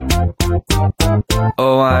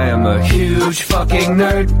huge fucking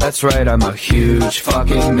nerd. That's right, I'm a huge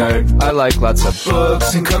fucking nerd. I like lots of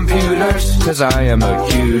books and computers, 'cause I am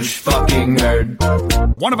a huge fucking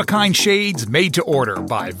nerd. One-of-a-kind shades made to order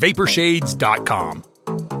by Vaporshades.com.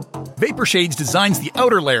 Vaporshades designs the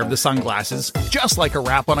outer layer of the sunglasses just like a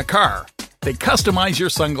wrap on a car. They customize your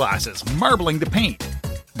sunglasses, marbling the paint.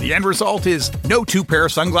 The end result is no two pair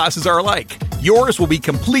of sunglasses are alike. Yours will be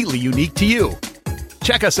completely unique to you.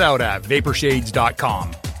 Check us out at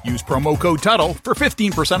Vaporshades.com. Use promo code Tuttle for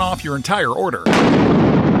 15% off your entire order.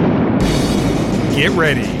 Get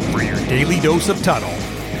ready for your daily dose of Tuttle.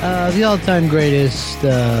 The all-time greatest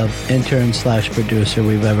intern/producer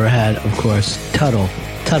we've ever had, of course, Tuttle.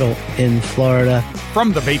 Tuttle in Florida.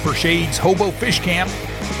 From the Vaporshades Hobo Fish Camp,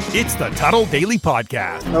 it's the Tuttle Daily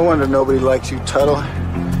Podcast. No wonder nobody likes you, Tuttle.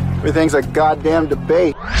 Everything's a goddamn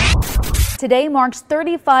debate. Today marks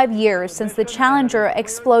 35 years since the Challenger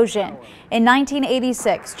explosion. In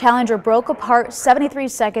 1986, Challenger broke apart 73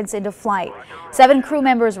 seconds into flight. 7 crew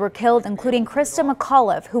members were killed, including Christa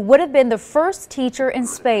McAuliffe, who would have been the first teacher in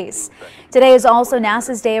space. Today is also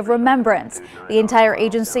NASA's Day of Remembrance. The entire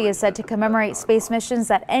agency is set to commemorate space missions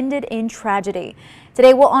that ended in tragedy.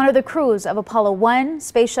 Today we'll honor the crews of Apollo 1,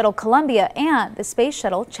 Space Shuttle Columbia, and the Space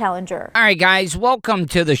Shuttle Challenger. All right, guys, welcome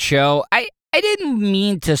to the show. I didn't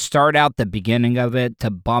mean to start out the beginning of it to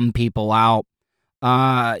bum people out.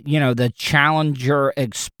 The Challenger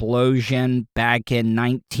explosion back in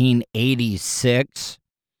 1986.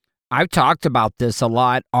 I've talked about this a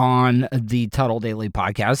lot on the Tuttle Daily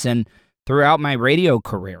Podcast and throughout my radio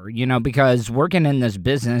career, because working in this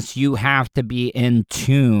business, you have to be in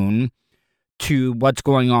tune to what's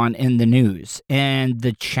going on in the news. And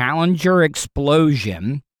the Challenger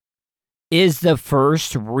explosion is the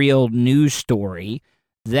first real news story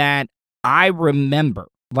that I remember,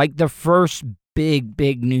 like the first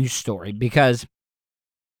big news story, because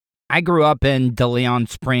I grew up in DeLeon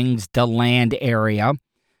Springs, DeLand area,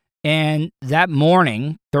 and that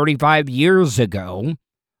morning, 35 years ago,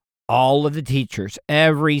 all of the teachers,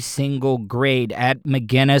 every single grade at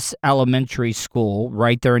McGinnis Elementary School,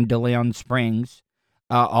 right there in DeLeon Springs,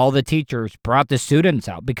 all the teachers brought the students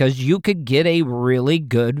out because you could get a really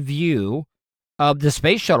good view of the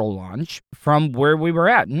space shuttle launch from where we were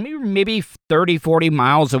at. Maybe 30, 40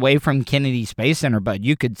 miles away from Kennedy Space Center, but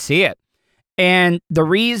you could see it. And the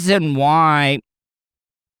reason why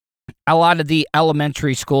a lot of the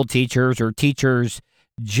elementary school teachers or teachers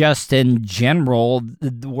just in general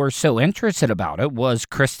were so interested about it was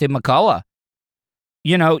Christa McAuliffe.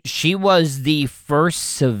 She was the first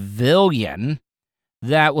civilian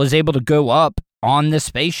that was able to go up on the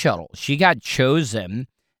space shuttle. She got chosen.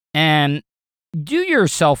 And do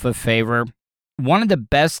yourself a favor. One of the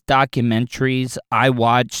best documentaries I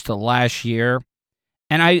watched last year,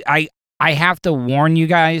 and I have to warn you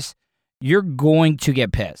guys, you're going to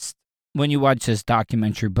get pissed when you watch this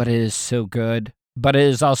documentary, but it is so good. But it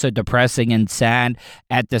is also depressing and sad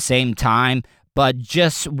at the same time. But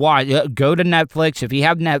just watch. Go to Netflix. If you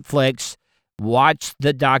have Netflix, watch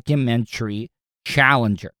the documentary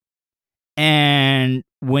Challenger. And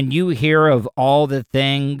when you hear of all the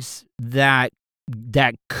things that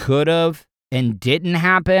could have and didn't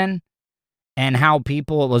happen, and how it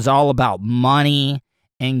was all about money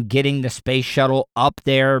and getting the space shuttle up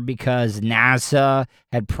there because NASA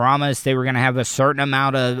had promised they were going to have a certain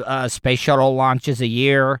amount of space shuttle launches a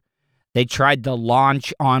year. They tried to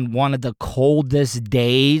launch on one of the coldest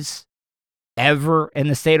days ever in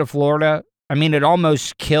the state of Florida. I mean, it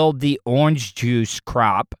almost killed the orange juice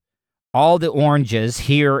crop, all the oranges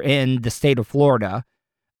here in the state of Florida.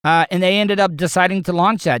 And they ended up deciding to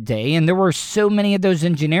launch that day. And there were so many of those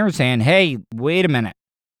engineers saying, hey, wait a minute.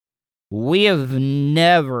 We have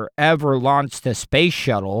never, ever launched a space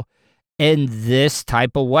shuttle in this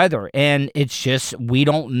type of weather. And it's just, we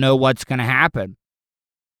don't know what's going to happen.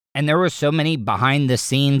 And there were so many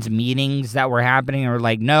behind-the-scenes meetings that were happening. They were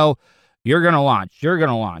like, no, you're going to launch. You're going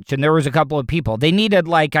to launch. And there was a couple of people. They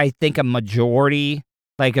needed, I think, a majority,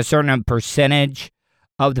 a certain percentage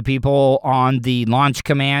of the people on the launch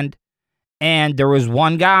command. And there was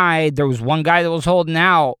one guy that was holding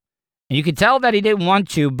out. And you could tell that he didn't want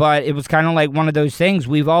to, but it was kind of like one of those things.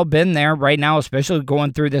 We've all been there right now, especially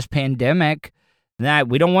going through this pandemic, that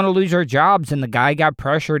we don't want to lose our jobs. And the guy got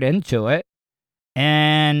pressured into it.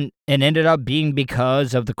 And it ended up being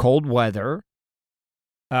because of the cold weather,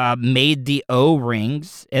 made the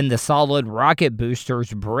O-rings and the solid rocket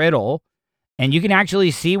boosters brittle. And you can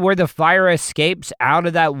actually see where the fire escapes out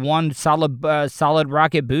of that one solid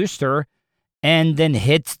rocket booster and then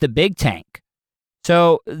hits the big tank.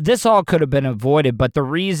 So this all could have been avoided, but the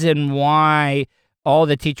reason why all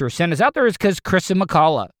the teachers sent us out there is because Christa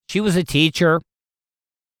McAuliffe, She was a teacher.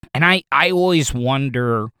 And I always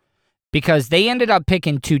wonder, because they ended up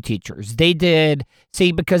picking 2 teachers. They did,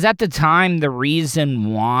 see, because at the time, the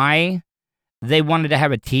reason why they wanted to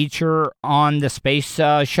have a teacher on the space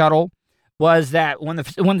shuttle was that when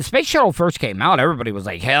the space shuttle first came out, everybody was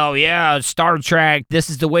like, hell yeah, Star Trek, this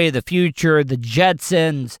is the way of the future, the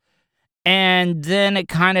Jetsons. And then it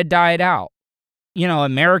kind of died out. You know,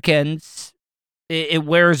 Americans, it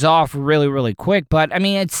wears off really, really quick. But, I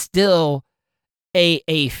mean, it's still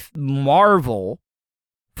a marvel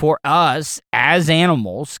for us as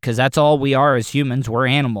animals, because that's all we are as humans. We're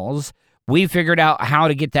animals. We figured out how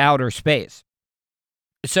to get to outer space.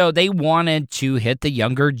 So they wanted to hit the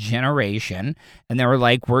younger generation, and they were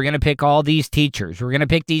like, we're going to pick all these teachers. We're going to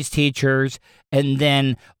pick these teachers, and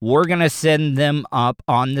then we're going to send them up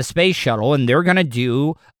on the space shuttle, and they're going to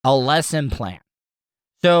do a lesson plan.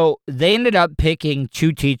 So they ended up picking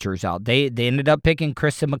 2 teachers out. They ended up picking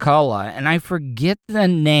Kristen McCullough, and I forget the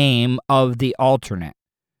name of the alternate.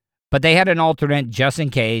 But they had an alternate just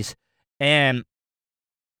in case, and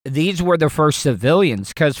these were the first civilians,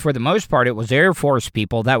 because for the most part, it was Air Force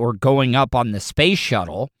people that were going up on the space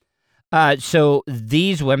shuttle. So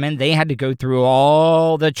these women, they had to go through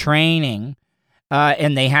all the training,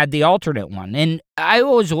 and they had the alternate one. And I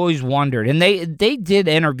always wondered, and they did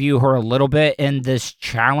interview her a little bit in this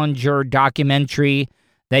Challenger documentary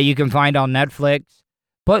that you can find on Netflix.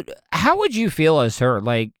 But how would you feel as her?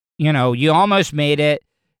 Like, you know, you almost made it.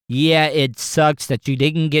 Yeah, it sucks that you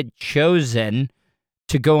didn't get chosen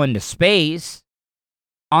to go into space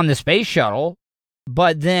on the space shuttle,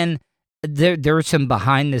 but then there's some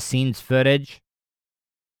behind the scenes footage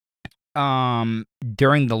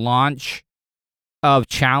during the launch of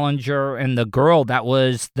Challenger, and the girl that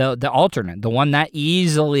was the alternate, the one that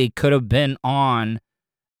easily could have been on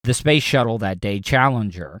the space shuttle that day,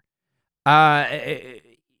 Challenger.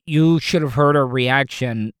 You should have heard her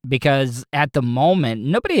reaction, because at the moment,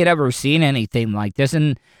 nobody had ever seen anything like this,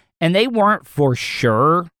 and they weren't for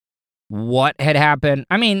sure what had happened.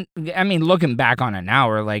 I mean, looking back on it now,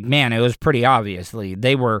 we're like, man, it was pretty obviously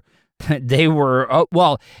they were,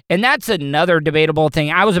 well, and that's another debatable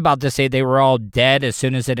thing. I was about to say they were all dead as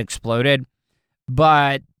soon as it exploded,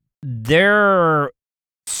 but there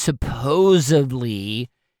supposedly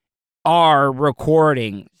are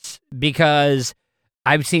recordings, because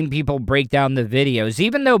I've seen people break down the videos,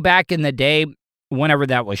 even though back in the day, whenever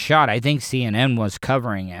that was shot, I think CNN was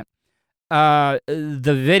covering it. The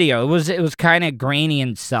video, it was kind of grainy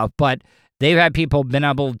and stuff, but they've had people been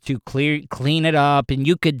able to clean it up, and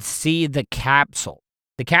you could see the capsule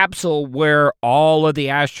where all of the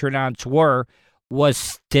astronauts was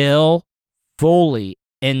still fully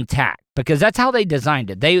intact, because that's how they designed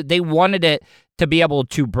it. They wanted it to be able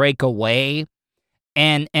to break away,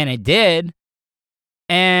 and it did.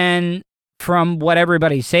 And from what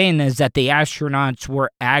everybody's saying is that the astronauts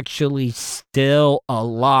were actually still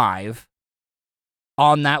alive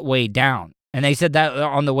on that way down. And they said that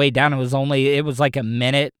on the way down, it was like a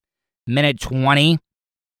minute 20.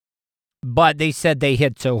 But they said they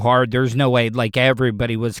hit so hard, there's no way, like,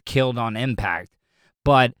 everybody was killed on impact.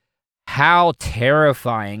 But how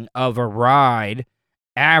terrifying of a ride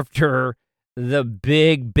after the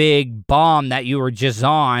big bomb that you were just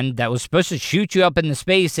on, that was supposed to shoot you up into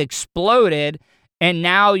space, exploded, and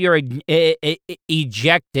now you're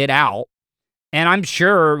ejected out. And I'm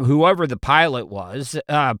sure whoever the pilot was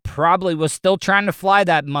probably was still trying to fly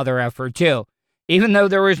that mother effer too. Even though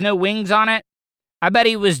there was no wings on it, I bet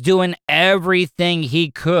he was doing everything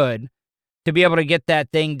he could to be able to get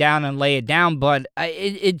that thing down and lay it down. But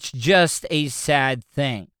it's just a sad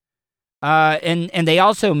thing. And they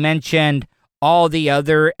also mentioned all the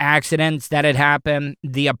other accidents that had happened.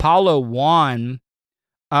 The Apollo 1,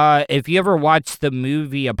 if you ever watched the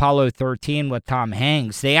movie Apollo 13 with Tom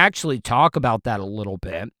Hanks, they actually talk about that a little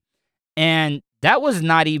bit. And that was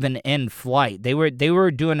not even in flight. They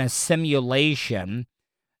were doing a simulation,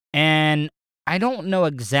 and I don't know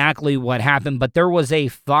exactly what happened, but there was a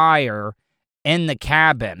fire in the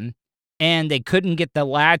cabin, and they couldn't get the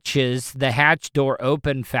hatch door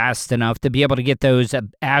open fast enough to be able to get those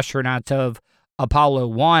astronauts of Apollo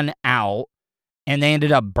 1 out, and they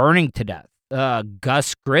ended up burning to death.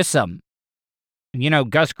 Gus Grissom.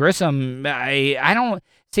 Gus Grissom, I don't...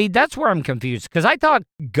 See, that's where I'm confused, because I thought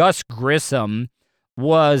Gus Grissom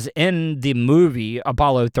was in the movie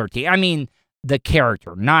Apollo 13. I mean, the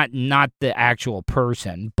character, not the actual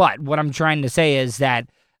person. But what I'm trying to say is that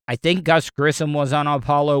I think Gus Grissom was on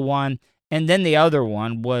Apollo 1, and then the other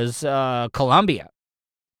one was Columbia.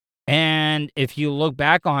 And if you look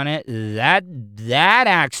back on it, that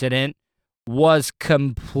accident was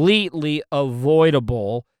completely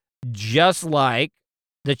avoidable just like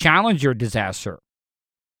the Challenger disaster.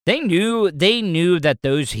 They knew that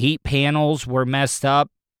those heat panels were messed up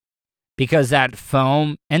because that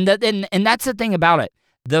foam, and that's the thing about it.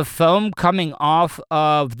 The foam coming off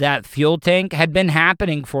of that fuel tank had been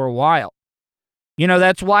happening for a while.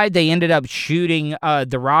 That's why they ended up shooting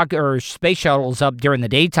the rocket or space shuttles up during the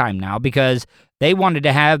daytime now, because they wanted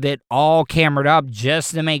to have it all cameraed up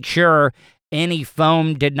just to make sure any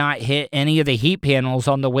foam did not hit any of the heat panels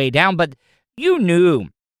on the way down. But you knew,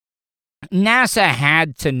 NASA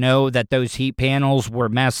had to know that those heat panels were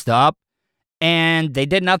messed up, and they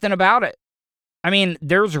did nothing about it. I mean,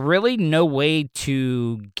 there's really no way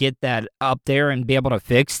to get that up there and be able to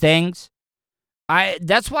fix things.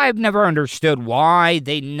 That's why I've never understood why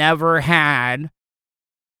they never had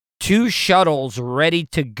 2 shuttles ready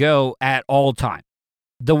to go at all time.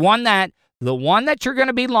 The one that you're going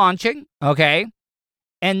to be launching, okay,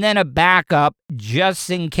 and then a backup just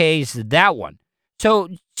in case that one. So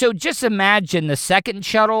just imagine the second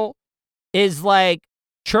shuttle is like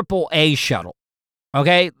AAA shuttle,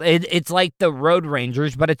 okay? It's like the Road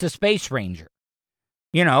Rangers, but it's a Space Ranger.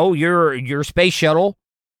 Your space shuttle,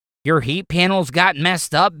 your heat panels got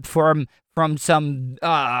messed up from some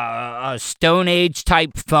Stone Age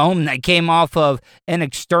type foam that came off of an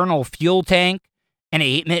external fuel tank, and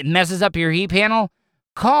it messes up your heat panel.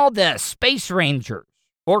 Call the Space Rangers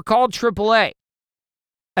or call AAA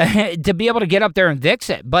to be able to get up there and fix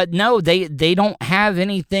it. But no, they don't have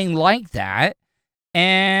anything like that,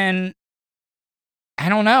 and I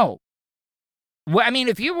don't know. Well, I mean,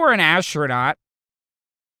 if you were an astronaut,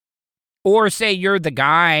 or say you're the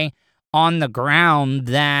guy on the ground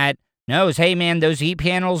that knows, hey, man, those heat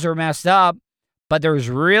panels are messed up, but there's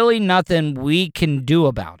really nothing we can do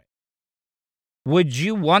about it. Would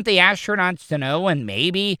you want the astronauts to know, and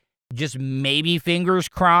maybe, just maybe fingers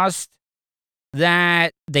crossed,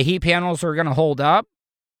 that the heat panels are going to hold up?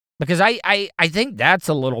 Because I think that's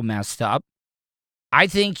a little messed up. I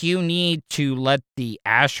think you need to let the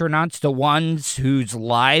astronauts, the ones whose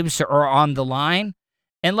lives are on the line,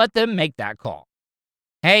 and let them make that call.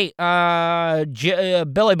 Hey,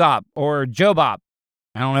 Billy Bob or Joe Bob.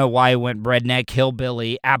 I don't know why I went redneck,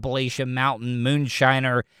 hillbilly, Appalachian Mountain,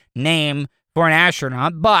 moonshiner name for an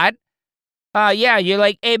astronaut, but yeah, you're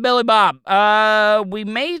like, hey, Billy Bob, we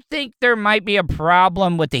may think there might be a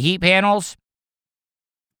problem with the heat panels.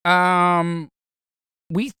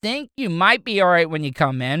 We think you might be all right when you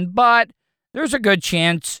come in, but there's a good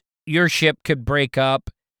chance your ship could break up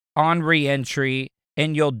on re-entry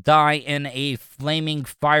and you'll die in a flaming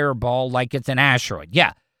fireball like it's an asteroid.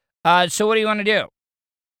 Yeah. So what do you want to do?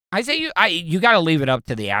 I say you got to leave it up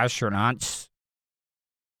to the astronauts.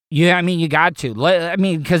 Yeah, I mean, you got to.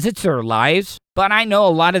 Because it's their lives. But I know a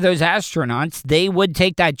lot of those astronauts, they would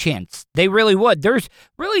take that chance. They really would. There's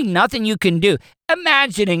really nothing you can do.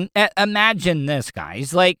 Imagine this,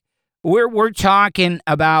 guys. Like, we're talking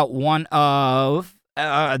about one of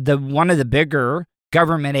the bigger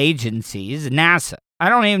government agencies, NASA. I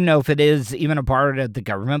don't even know if it is even a part of the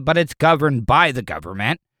government, but it's governed by the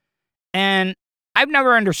government. And I've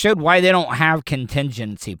never understood why they don't have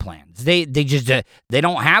contingency plans. They just they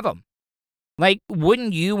don't have them. Like,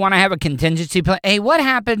 wouldn't you want to have a contingency plan? Hey, what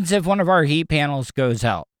happens if one of our heat panels goes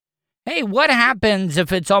out? Hey, what happens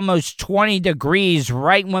if it's almost 20 degrees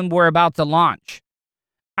right when we're about to launch?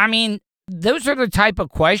 I mean, those are the type of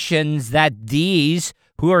questions that these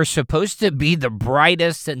who are supposed to be the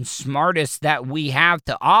brightest and smartest that we have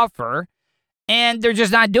to offer, and they're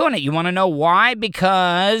just not doing it. You want to know why?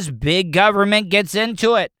 Because big government gets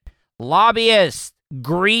into it. Lobbyists,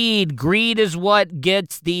 greed. Greed is what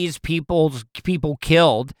gets these people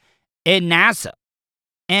killed in NASA.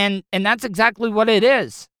 And that's exactly what it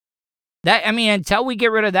is. Until we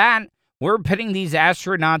get rid of that, we're putting these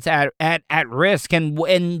astronauts at risk. And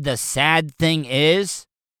the sad thing is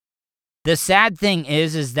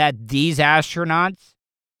that these astronauts,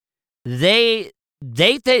 they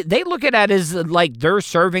look at it as like they're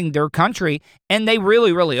serving their country, and they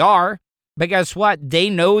really, really are. But guess what? They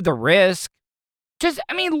know the risk.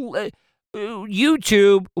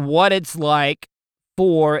 YouTube, what it's like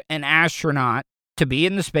for an astronaut to be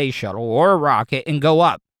in the space shuttle or a rocket and go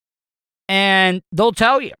up. And they'll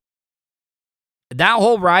tell you. That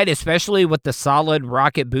whole ride, especially with the solid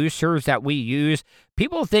rocket boosters that we use,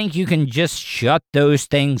 people think you can just shut those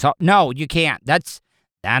things off. No, you can't. That's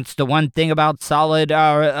the one thing about solid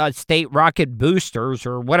state rocket boosters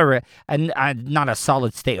or whatever. And not a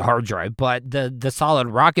solid state hard drive, but the solid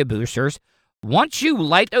rocket boosters. Once you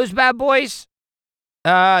light those bad boys,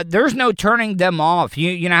 there's no turning them off.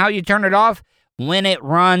 You know how you turn it off? When it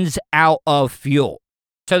runs out of fuel.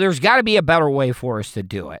 So there's got to be a better way for us to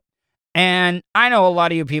do it. And I know a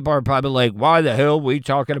lot of you people are probably like, why the hell are we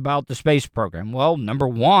talking about the space program? Well, number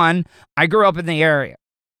one, I grew up in the area.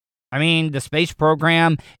 I mean, the space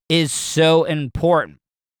program is so important.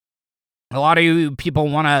 A lot of you people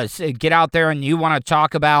want to get out there and you want to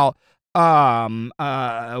talk about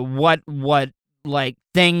what like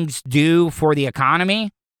things do for the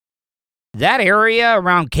economy. That area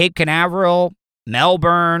around Cape Canaveral,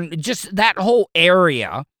 Melbourne, just that whole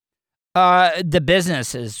area, the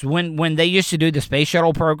businesses, when they used to do the space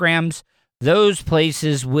shuttle programs, those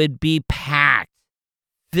places would be packed,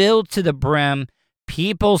 filled to the brim,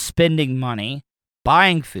 people spending money,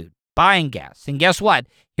 buying food, buying gas. And guess what?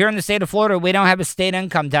 Here in the state of Florida, we don't have a state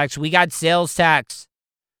income tax. We got sales tax.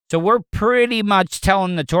 So we're pretty much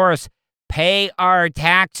telling the tourists, pay our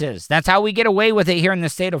taxes. That's how we get away with it here in the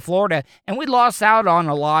state of Florida. And we lost out on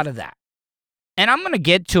a lot of that. And I'm going to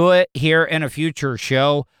get to it here in a future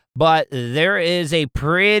show, but there is a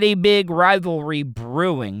pretty big rivalry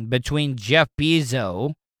brewing between Jeff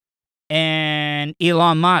Bezos and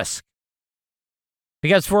Elon Musk.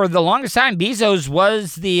 Because for the longest time, Bezos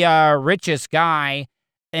was the richest guy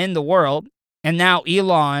in the world, and now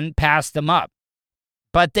Elon passed him up.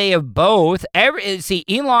 But they have both.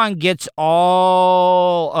 Elon gets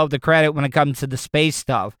all of the credit when it comes to the space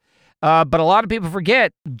stuff. But a lot of people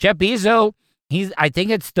forget Jeff Bezos. I think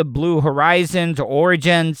it's the Blue Horizons or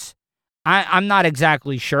Origins. I'm not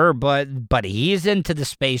exactly sure, but he's into the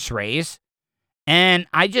space race. And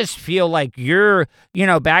I just feel like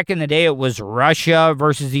back in the day, it was Russia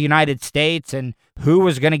versus the United States and who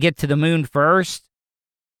was going to get to the moon first.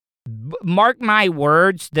 Mark my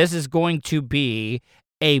words, this is going to be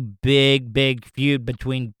a big, big feud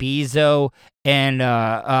between Bezos and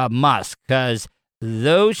Musk, because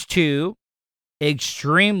those two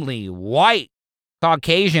extremely white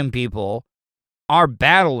Caucasian people are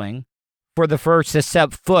battling for the first to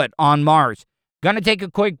set foot on Mars. Gonna take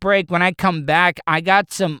a quick break. When I come back, I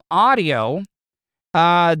got some audio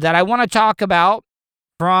that I want to talk about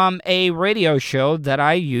from a radio show that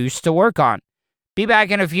I used to work on. Be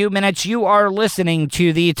back in a few minutes. You are listening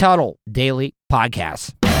to the Tuttle Daily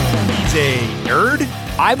Podcast. He's a nerd,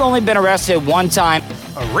 I've only been arrested one time.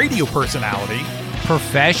 a radio personality,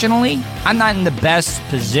 Professionally, I'm not in the best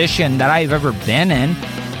position that I've ever been in.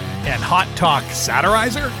 and hot talk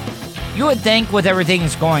satirizer. You would think with everything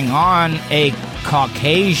that's going on, a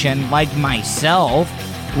Caucasian like myself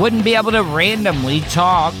wouldn't be able to randomly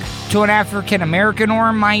talk to an African American or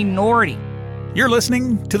a minority. You're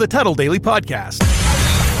listening to the Tuttle Daily Podcast.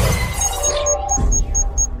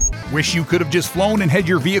 Wish you could have just flown and had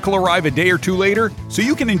your vehicle arrive a day or two later so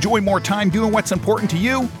you can enjoy more time doing what's important to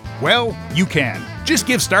you? Well, you can. Just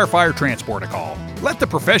give Starfire Transport a call. Let the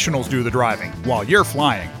professionals do the driving while you're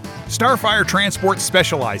flying. Starfire Transport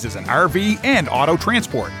specializes in RV and auto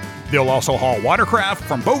transport. They'll also haul watercraft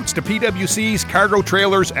from boats to PWCs, cargo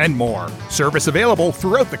trailers, and more. Service available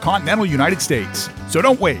throughout the continental United States. So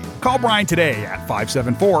don't wait. Call Brian today at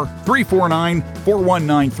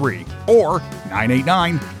 574-349-4193 or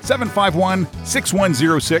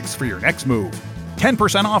 989-751-6106 for your next move.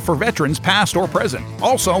 10% off for veterans past or present.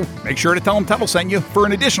 Also, make sure to tell them Tuttle sent you for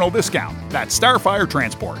an additional discount. That's Starfire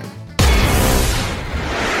Transport.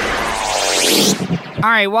 All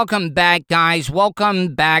right, welcome back, guys.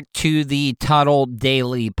 Welcome back to the Tuttle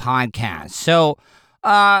Daily Podcast. So,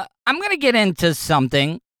 I'm going to get into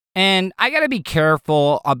something, and I got to be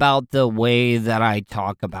careful about the way that I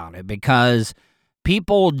talk about it because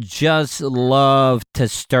people just love to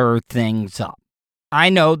stir things up. I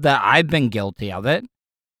know that I've been guilty of it.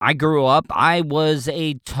 I grew up, I was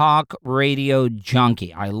a talk radio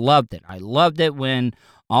junkie. I loved it. I loved it when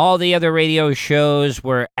all the other radio shows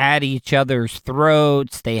were at each other's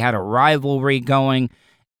throats. They had a rivalry going.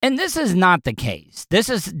 And this is not the case. This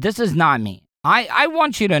is not me. I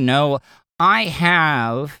want you to know I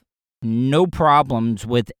have no problems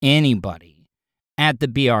with anybody at the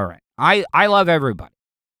BRN. I love everybody.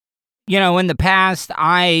 You know, in the past,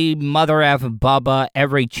 I mother F Bubba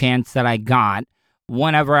every chance that I got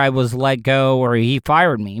whenever I was let go or he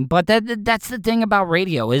fired me. But that's the thing about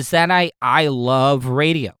radio is that I love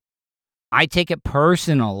radio. I take it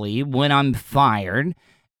personally when I'm fired.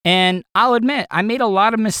 And I'll admit, I made a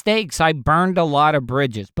lot of mistakes. I burned a lot of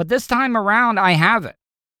bridges. But this time around, I haven't.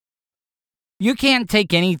 You can't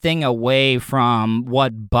take anything away from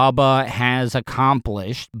what Bubba has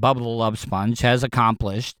accomplished, Bubba the Love Sponge has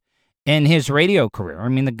accomplished in his radio career. I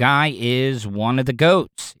mean, the guy is one of the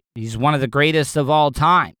GOATs. He's one of the greatest of all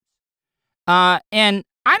time. And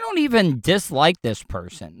I don't even dislike this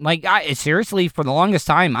person. Like, seriously, for the longest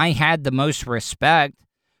time, I had the most respect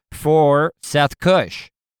for Seth Cush.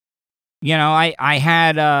 I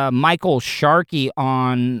had Michael Sharkey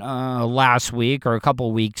on last week or a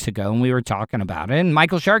couple weeks ago, and we were talking about it. And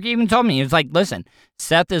Michael Sharkey even told me, he was like, listen,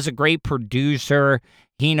 Seth is a great producer.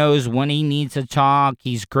 He knows when he needs to talk.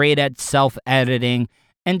 He's great at self-editing.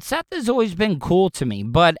 And Seth has always been cool to me.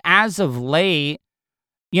 But as of late,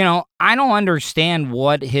 I don't understand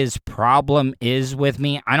what his problem is with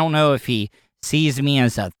me. I don't know if he sees me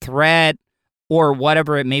as a threat or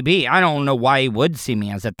whatever it may be. I don't know why he would see me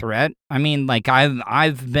as a threat. I mean, like,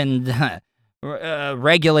 I've been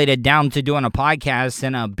regulated down to doing a podcast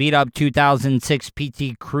in a beat-up 2006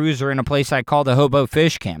 PT Cruiser in a place I call the Hobo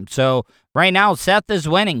Fish Camp. So right now, Seth is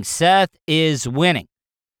winning. Seth is winning.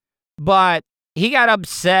 But he got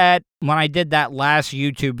upset when I did that last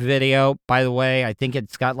YouTube video. By the way, I think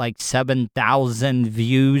it's got like 7,000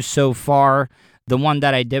 views so far. The one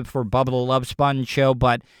that I did for Bubba the Love Sponge show,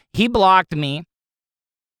 but he blocked me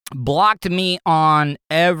on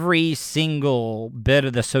every single bit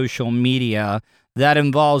of the social media that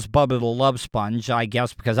involves Bubba the Love Sponge, I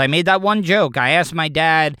guess, because I made that one joke. I asked my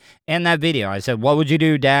dad in that video, I said, what would you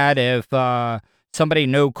do, Dad, if somebody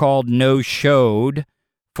no-showed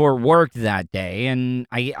for work that day? And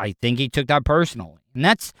I think he took that personally. And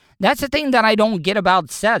that's the thing that I don't get about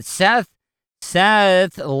Seth.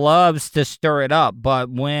 Seth loves to stir it up,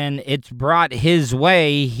 but when it's brought his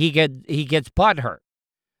way, he gets butthurt.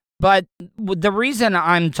 But the reason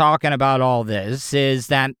I'm talking about all this is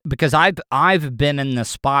that because I've been in the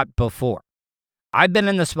spot before. I've been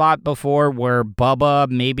in the spot before where Bubba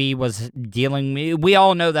maybe was dealing. We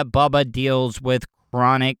all know that Bubba deals with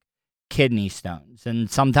chronic kidney stones,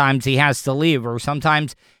 and sometimes he has to leave, or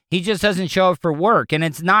sometimes he just doesn't show up for work. And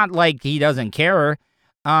it's not like he doesn't care.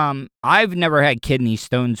 I've never had kidney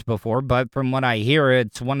stones before, but from what I hear,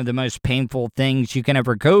 it's one of the most painful things you can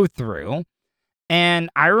ever go through. And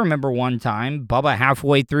I remember one time, Bubba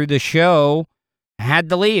halfway through the show had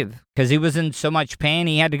to leave because he was in so much pain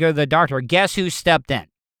he had to go to the doctor. Guess who stepped in?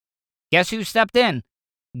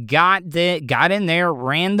 Got in there,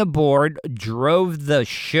 ran the board, drove the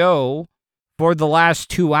show for the last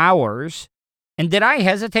 2 hours. And did I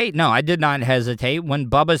hesitate? No, I did not hesitate. When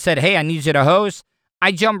Bubba said, hey, I need you to host,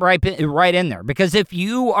 I jumped right in there. Because if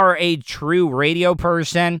you are a true radio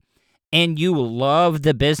person and you love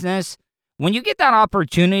the business, when you get that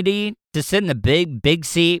opportunity to sit in the big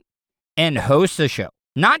seat and host a show,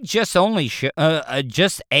 not just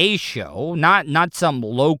just a show, not some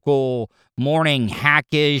local morning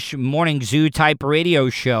hackish, morning zoo type radio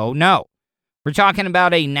show. No, we're talking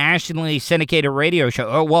about a nationally syndicated radio show.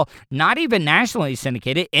 Oh, well, not even nationally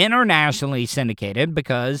syndicated, internationally syndicated,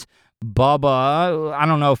 because Bubba, I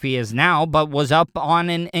don't know if he is now, but was up on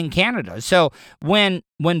in Canada. So when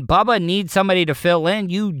Bubba needs somebody to fill in,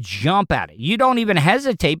 you jump at it. You don't even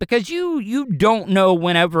hesitate because you don't know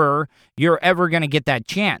whenever you're ever going to get that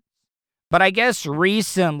chance. But I guess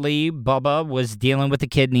recently Bubba was dealing with the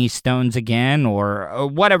kidney stones again, or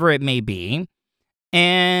whatever it may be,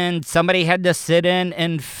 and somebody had to sit in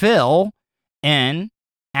and fill in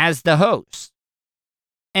as the host.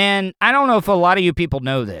 And I don't know if a lot of you people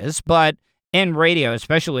know this, but in radio,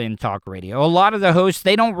 especially in talk radio, a lot of the hosts,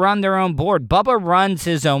 they don't run their own board. Bubba runs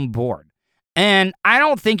his own board. And I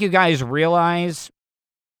don't think you guys realize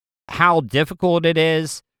how difficult it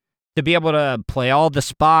is to be able to play all the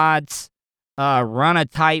spots, run a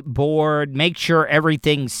tight board, make sure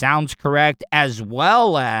everything sounds correct, as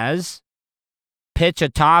well as pitch a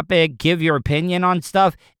topic, give your opinion on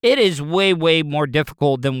stuff. It is way, way more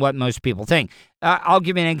difficult than what most people think. I'll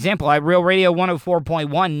give you an example. At Real Radio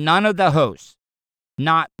 104.1, none of the hosts,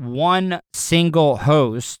 not one single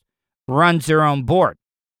host, runs their own board.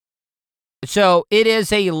 So it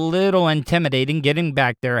is a little intimidating getting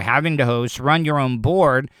back there, having to host, run your own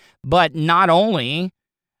board. But not only,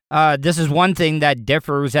 this is one thing that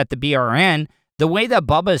differs at the BRN, the way that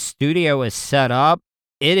Bubba's studio is set up,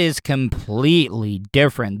 it is completely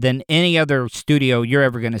different than any other studio you're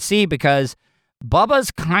ever going to see, because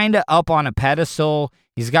Bubba's kind of up on a pedestal.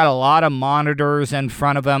 He's got a lot of monitors in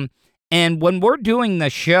front of him. And when we're doing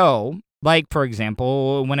the show, like, for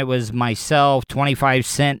example, when it was myself, 25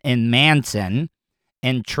 Cent, and Manson,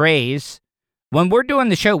 and Trace, when we're doing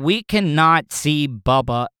the show, we cannot see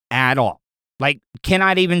Bubba at all. Like,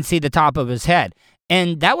 cannot even see the top of his head.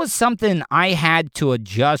 And that was something I had to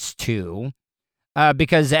adjust to.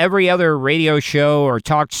 Because every other radio show or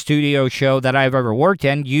talk studio show that I've ever worked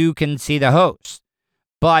in, you can see the host.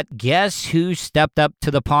 But guess who stepped up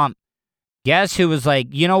to the pump? Guess who was like,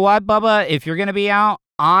 you know what, Bubba, if you're going to be out,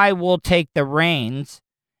 I will take the reins.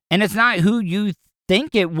 And it's not who you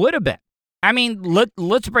think it would have been. I mean,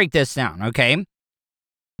 let's break this down, okay?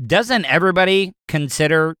 doesn't everybody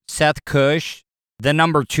consider Seth Cush the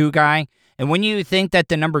number 2 guy? And when you think that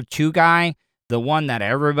the number 2 guy, the one that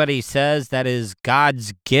everybody says that is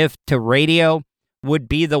God's gift to radio, would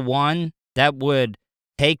be the one that would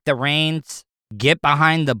take the reins, get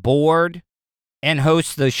behind the board, and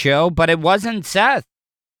host the show, but it wasn't Seth.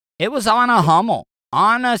 It was Anna Hummel.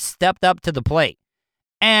 Anna stepped up to the plate.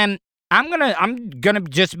 And I'm gonna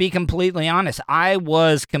just be completely honest. I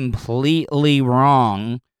was completely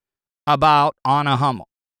wrong about Anna Hummel.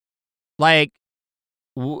 Like,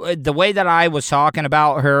 the way that I was talking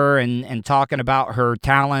about her and talking about her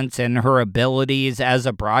talents and her abilities as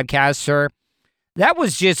a broadcaster, that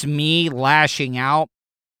was just me lashing out.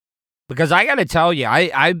 Because I got to tell you,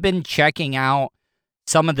 I've been checking out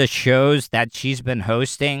some of the shows that she's been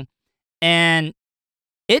hosting, and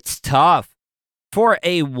it's tough for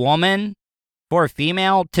a woman, for a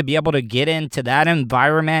female, to be able to get into that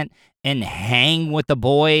environment and hang with the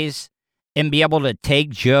boys and be able to take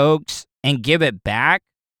jokes and give it back.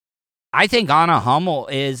 I think Anna Hummel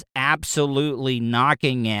is absolutely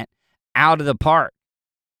knocking it out of the park.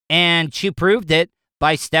 And she proved it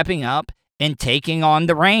by stepping up and taking on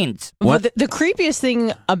the reins. Well, the creepiest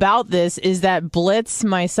thing about this is that Blitz,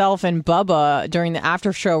 myself, and Bubba during the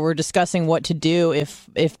after show were discussing what to do if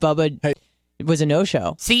Bubba was a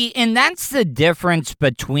no-show. See, and that's the difference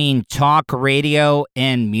between talk radio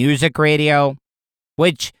and music radio,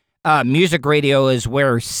 which music radio is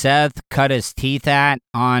where Seth cut his teeth at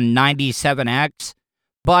on 97X.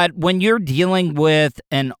 But when you're dealing with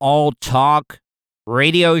an all-talk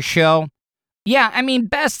radio show, yeah, I mean,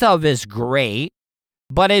 Best Of is great,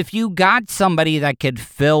 but if you got somebody that could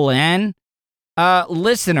fill in,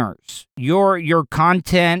 listeners, your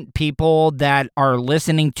content people that are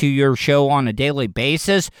listening to your show on a daily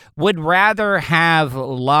basis would rather have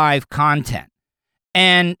live content.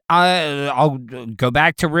 And I'll go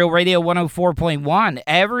back to Real Radio 104.1.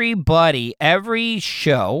 Everybody, every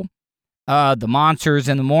show, the Monsters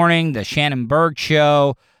in the Morning, the Shannon Berg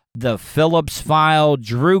Show, the Phillips File,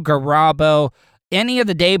 Drew Garabo, any of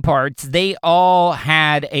the day parts, they all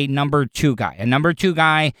had a number 2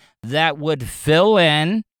 guy that would fill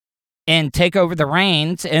in and take over the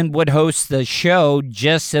reins and would host the show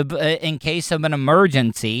just in case of an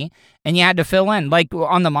emergency, and you had to fill in. Like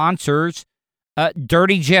on the Monsters,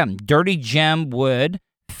 Dirty Jim would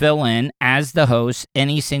fill in as the host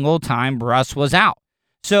any single time Russ was out.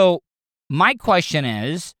 So my question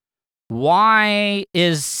is, why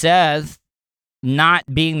is Seth not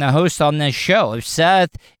being the host on this show? If Seth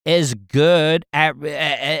is good at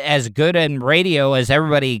as good in radio as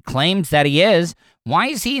everybody claims that he is, why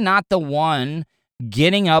is he not the one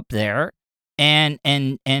getting up there and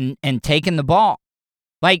taking the ball?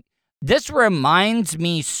 Like, this reminds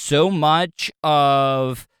me so much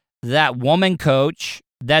of that woman coach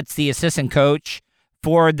that's the assistant coach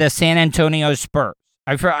for the San Antonio Spurs.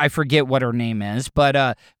 I forget what her name is,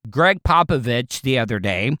 but Greg Popovich the other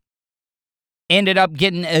day ended up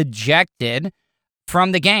getting ejected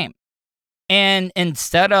from the game. And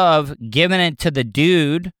instead of giving it to the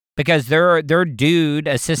dude, because there are dude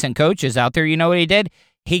assistant coaches out there, you know what he did?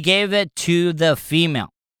 He gave it to the female.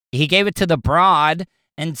 He gave it to the broad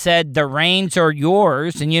and said, the reins are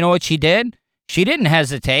yours. And you know what she did? She didn't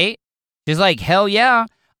hesitate. She's like, hell yeah,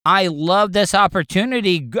 I love this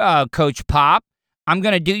opportunity, Coach Pop. I'm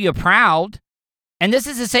going to do you proud. And this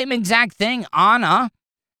is the same exact thing, Anna.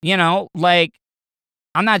 You know, like,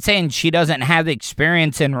 I'm not saying she doesn't have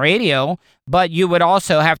experience in radio, but you would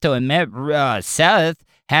also have to admit Seth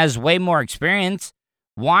has way more experience.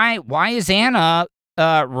 Why is Anna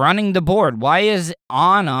running the board? Why is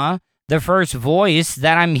Anna the first voice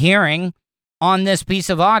that I'm hearing on this piece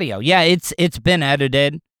of audio? Yeah, it's been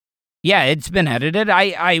edited. Yeah, it's been edited.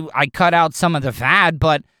 I cut out some of the fad,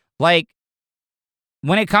 but like,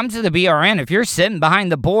 when it comes to the BRN, if you're sitting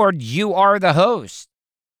behind the board, you are the host.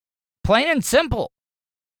 Plain and simple.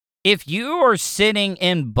 If you are sitting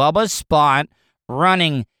in Bubba's spot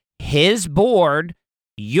running his board,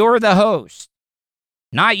 you're the host.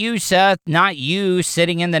 Not you, Seth. Not you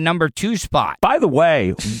sitting in the number 2 spot. By the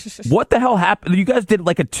way, what the hell happened? You guys did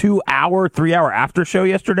like a 2-hour, 3-hour after show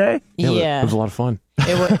yesterday? Yeah. It was a lot of fun.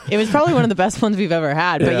 It was probably one of the best ones we've ever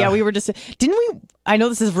had. But yeah, we were just, didn't we? I know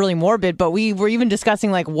this is really morbid, but we were even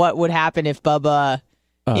discussing like what would happen if Bubba,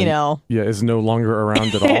 is no longer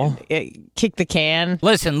around at all. Kick the can.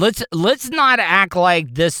 Listen, let's not act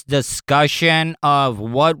like this discussion of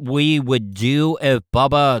what we would do if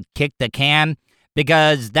Bubba kicked the can,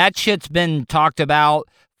 because that shit's been talked about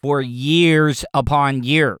for years upon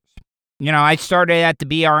years. You know, I started at the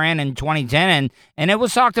BRN in 2010, and it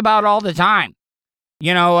was talked about all the time.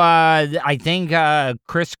 I think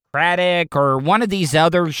Chris Craddock or one of these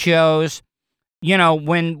other shows,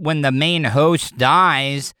 when the main host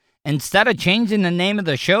dies, instead of changing the name of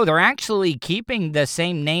the show, they're actually keeping the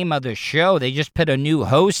same name of the show. They just put a new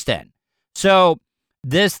host in. So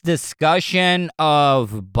this discussion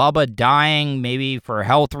of Bubba dying, maybe for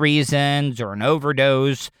health reasons or an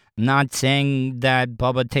overdose, I'm not saying that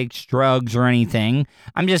Bubba takes drugs or anything.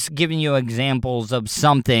 I'm just giving you examples of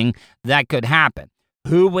something that could happen.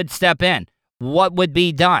 Who would step in? What would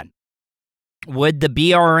be done? Would the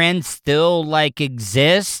BRN still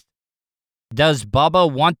exist? Does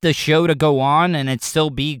Bubba want the show to go on and it still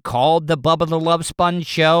be called the Bubba the Love Sponge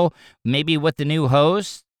Show, maybe with the new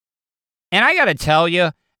host? And I got to tell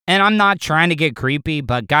you, and I'm not trying to get creepy,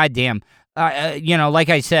 but goddamn, like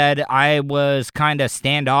I said, I was kind of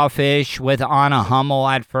standoffish with Anna Hummel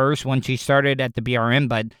at first when she started at the BRN,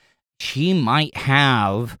 but she might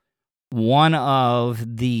have one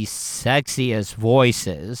of the sexiest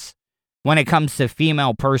voices when it comes to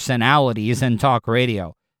female personalities in talk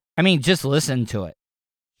radio. I mean, just listen to it.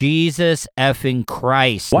 Jesus effing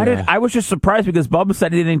Christ. I was just surprised because Bubba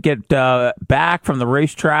said he didn't get back from the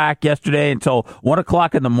racetrack yesterday until 1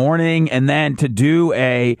 o'clock in the morning, and then to do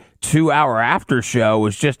a 2-hour after show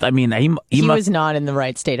was just, he was not in the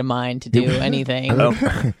right state of mind to do anything.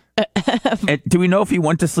 Do we know if he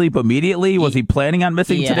went to sleep immediately? Was he planning on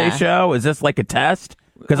missing today's show? Is this like a test?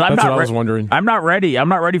 Because I was wondering. I'm not ready. I'm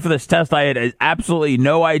not ready for this test. I had absolutely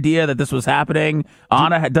no idea that this was happening.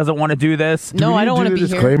 Anna doesn't want to do this. No, I don't want to be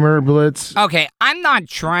disclaimer, here. Blitz. Okay, I'm not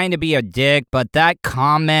trying to be a dick, but that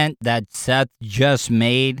comment that Seth just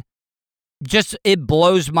made, it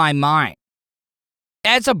blows my mind.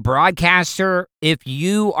 As a broadcaster, if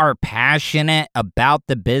you are passionate about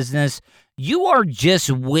the business, you are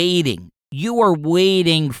just waiting. You are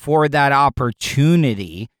waiting for that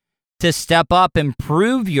opportunity to step up and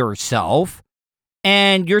prove yourself.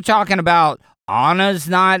 And you're talking about Anna's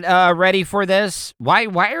not ready for this. Why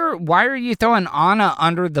are you throwing Anna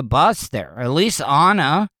under the bus there? At least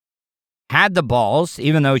Anna had the balls,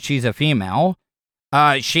 even though she's a female.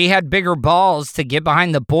 She had bigger balls to get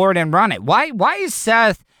behind the board and run it. Why is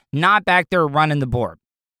Seth not back there running the board?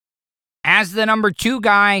 As the number 2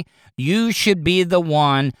 guy, you should be the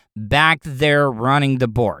one back there running the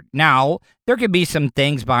board. Now, there could be some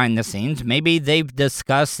things behind the scenes. Maybe they've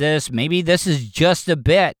discussed this. Maybe this is just a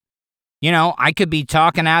bit. I could be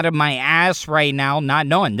talking out of my ass right now, not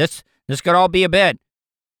knowing this could all be a bit.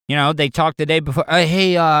 They talked the day before.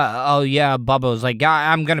 Bubba was like,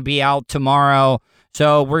 I'm going to be out tomorrow,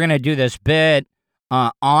 so we're going to do this bit.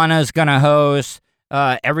 Anna's going to host.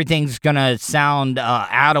 Everything's going to sound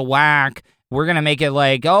out of whack. We're going to make it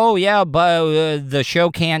like, but the show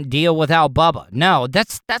can't deal without Bubba. No,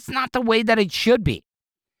 that's not the way that it should be.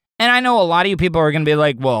 And I know a lot of you people are going to be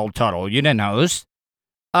like, well, Tuttle, you didn't host.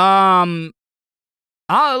 I'll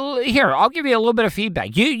give you a little bit of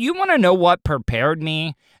feedback. You want to know what prepared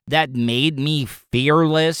me, that made me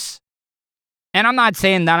fearless? And I'm not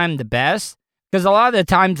saying that I'm the best, because a lot of the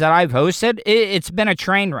times that I've hosted, it's been a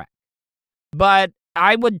train wreck. But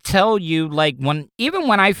I would tell you, when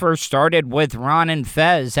I first started with Ron and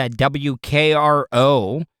Fez at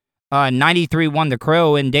WKRO, 93.1 The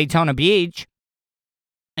Crow in Daytona Beach,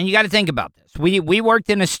 and you got to think about this. We worked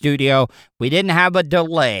in a studio. We didn't have a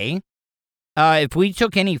delay. If we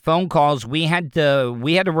took any phone calls, we had to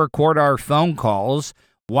record our phone calls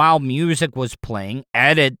while music was playing,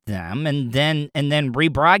 edit them, and then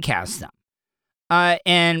rebroadcast them.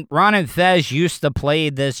 And Ron and Fez used to play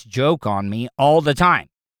this joke on me all the time.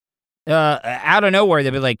 Out of nowhere, they'd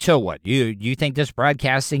be like, so what? You think this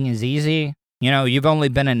broadcasting is easy? You've only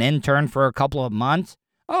been an intern for a couple of months.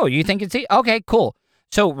 Oh, you think it's easy? Okay, cool.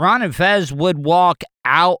 So Ron and Fez would walk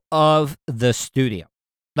out of the studio.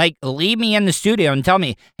 Leave me in the studio and tell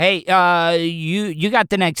me, hey, you got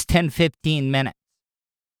the next 10, 15 minutes.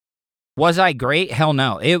 Was I great? Hell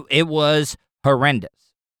no. It was horrendous.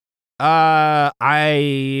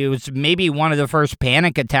 It was maybe one of the first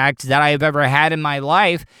panic attacks that I've ever had in my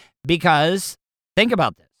life, because think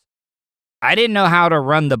about this. I didn't know how to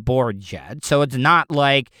run the board yet, so it's not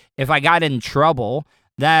like if I got in trouble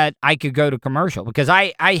that I could go to commercial, because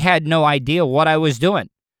I had no idea what I was doing.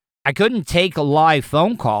 I couldn't take live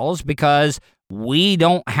phone calls because we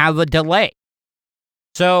don't have a delay.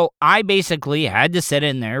 So I basically had to sit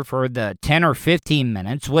in there for the 10 or 15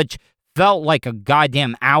 minutes, which felt like a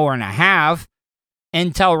goddamn hour and a half,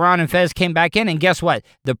 until Ron and Fez came back in. And guess what?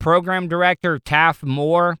 The program director, Taft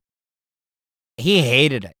Moore, he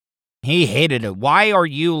hated it. He hated it. Why are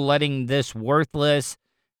you letting this worthless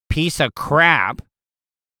piece of crap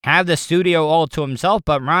have the studio all to himself,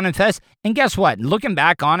 but Ron and Fez. And guess what? Looking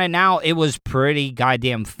back on it now, it was pretty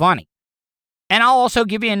goddamn funny. And I'll also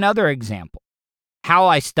give you another example. How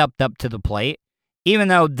I stepped up to the plate, even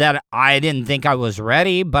though that I didn't think I was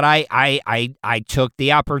ready, but I took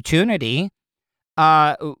the opportunity.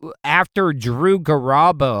 After Drew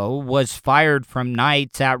Garabo was fired from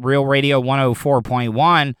nights at Real Radio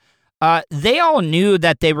 104.1, they all knew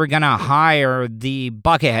that they were going to hire the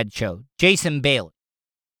Buckethead Show, Jason Bailey.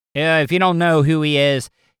 If you don't know who he is,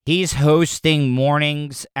 he's hosting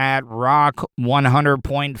mornings at Rock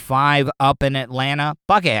 100.5 up in Atlanta.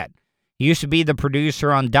 Buckethead. He used to be the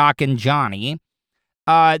producer on Doc and Johnny.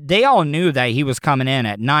 They all knew that he was coming in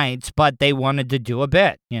at nights, but they wanted to do a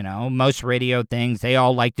bit. You know, most radio things, they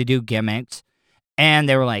all like to do gimmicks. And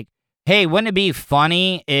they were like, hey, wouldn't it be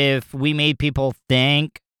funny if we made people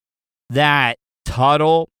think that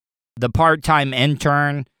Tuttle, the part-time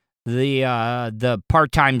intern, the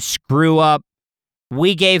part-time screw-up,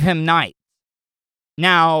 we gave him nights.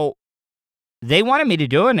 Now, they wanted me to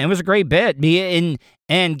do it, and it was a great bit.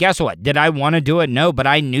 And guess what? Did I want to do it? No, but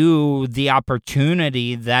I knew the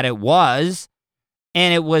opportunity that it was,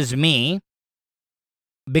 and it was me,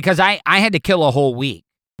 because I had to kill a whole week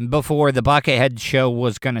before the Buckethead Show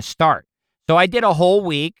was going to start. So I did a whole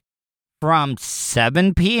week from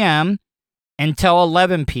 7 p.m. until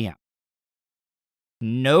 11 p.m.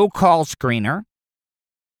 No call screener,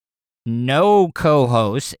 no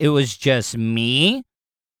co-host. It was just me,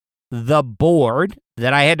 the board,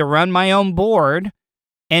 that I had to run my own board,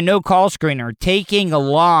 and no call screener, taking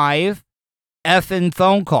live effing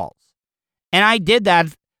phone calls. And I did that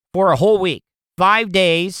for a whole week, 5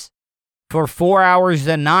 days, for 4 hours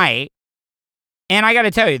a night. And I got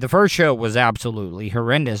to tell you, the first show was absolutely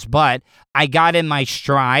horrendous, but I got in my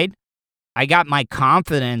stride. I got my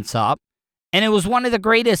confidence up, and it was one of the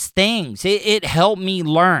greatest things. It helped me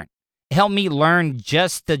learn. It helped me learn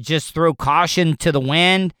just to throw caution to the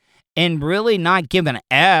wind and really not give an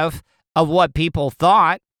F of what people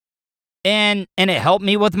thought, and it helped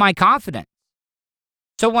me with my confidence.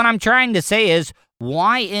 So what I'm trying to say is,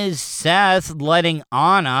 why is Seth letting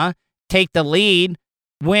Anna take the lead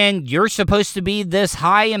when you're supposed to be this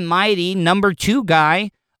high and mighty number 2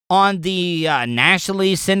 guy on the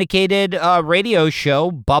nationally syndicated radio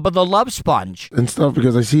show, Bubba the Love Sponge? And stuff,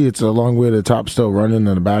 because I see it's a long way to the top still running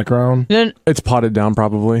in the background. It's potted down,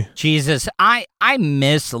 probably. Jesus, I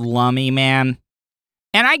miss Lummy, man.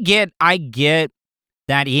 And I get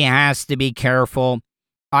that he has to be careful.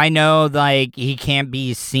 I know, like, he can't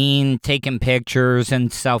be seen taking pictures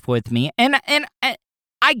and stuff with me. And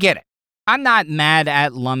I get it. I'm not mad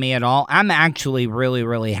at Lummy at all. I'm actually really,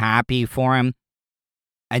 really happy for him.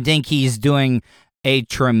 I think he's doing a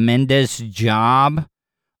tremendous job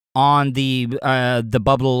on the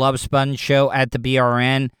Bubba the Love Sponge show at the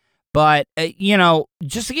BRN. But,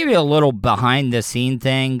 just to give you a little behind the scene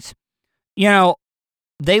things,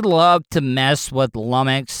 they love to mess with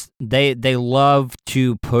Lummox. They love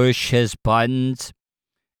to push his buttons.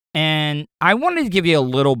 And I wanted to give you a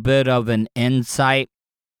little bit of an insight.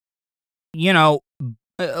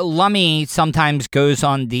 Lummy sometimes goes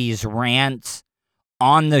on these rants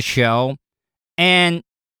on the show, and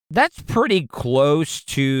that's pretty close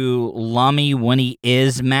to Lummy when he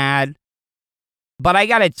is mad. But I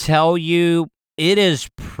gotta tell you, it is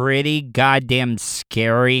pretty goddamn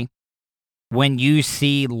scary when you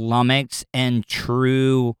see Lummox in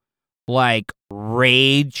true,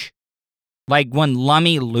 rage. Like when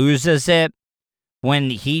Lummy loses it, when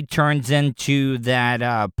he turns into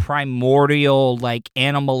that primordial,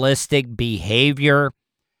 animalistic behavior.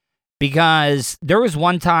 Because there was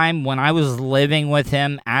one time when I was living with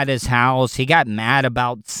him at his house, he got mad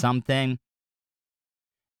about something.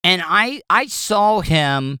 And I saw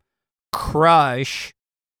him crush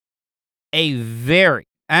and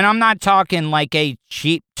I'm not talking like a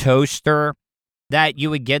cheap toaster that you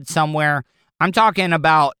would get somewhere. I'm talking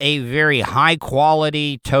about a very high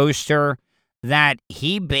quality toaster that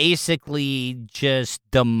he basically just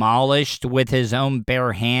demolished with his own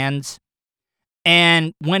bare hands.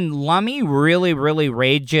 And when Lummy really, really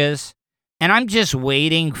rages, and I'm just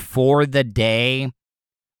waiting for the day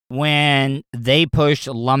when they push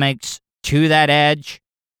Lummox to that edge,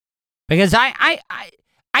 because I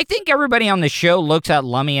think everybody on the show looks at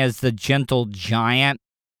Lummy as the gentle giant,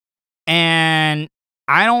 and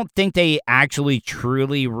I don't think they actually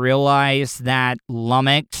truly realize that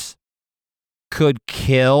Lummox could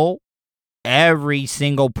kill every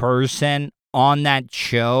single person on that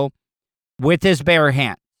show with his bare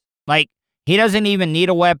hands. He doesn't even need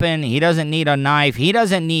a weapon. He doesn't need a knife. He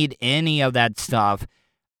doesn't need any of that stuff.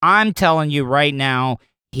 I'm telling you right now,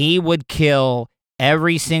 he would kill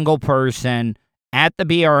every single person at the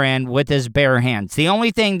BRN with his bare hands. The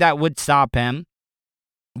only thing that would stop him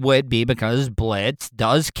would be because Blitz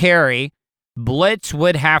does carry. Blitz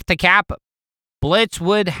would have to cap him. Blitz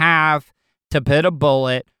would have to put a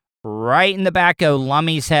bullet right in the back of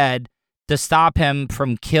Lummy's head to stop him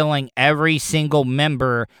from killing every single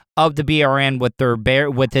member of the BRN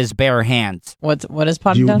with his bare hands. What is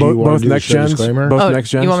Potted Down? Both next gens. Both next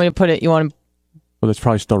gens. You want me to put it? Well, it's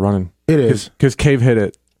probably still running. It is because Cave hit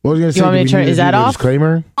it. What was I going to say? You want me to turn? Is that off?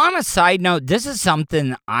 Disclaimer. On a side note, this is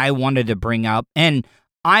something I wanted to bring up, and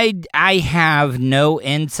I have no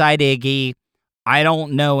inside Iggy. I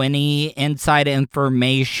don't know any inside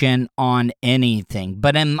information on anything,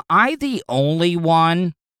 but am I the only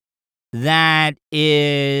one that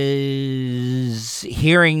is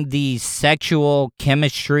hearing the sexual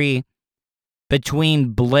chemistry between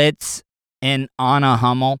Blitz and Anna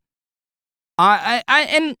Hummel?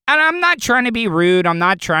 And I'm not trying to be rude. I'm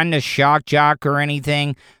not trying to shock jock or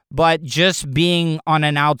anything, but just being on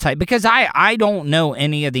an outside, because I don't know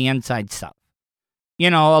any of the inside stuff. You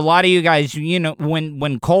know, a lot of you guys, you know,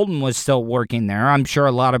 when Colton was still working there, I'm sure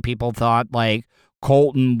a lot of people thought like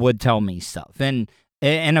Colton would tell me stuff. And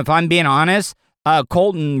if I'm being honest,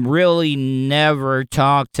 Colton really never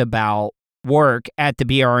talked about work at the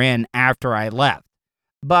BRN after I left.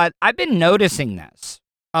 But I've been noticing this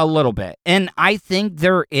a little bit, and I think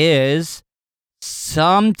there is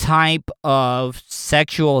some type of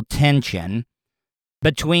sexual tension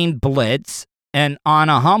between Blitz and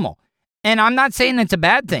Anna Hummel. And I'm not saying it's a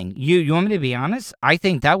bad thing. You want me to be honest? I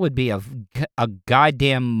think that would be a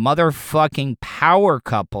goddamn motherfucking power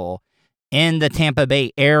couple in the Tampa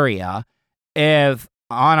Bay area if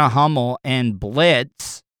Anna Hummel and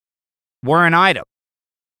Blitz were an item.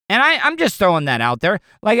 And I'm just throwing that out there.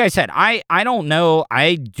 Like I said, I don't know.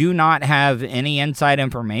 I do not have any inside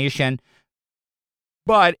information.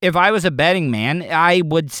 But if I was a betting man, I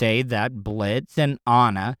would say that Blitz and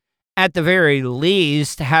Anna, at the very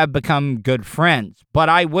least, have become good friends. But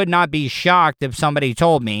I would not be shocked if somebody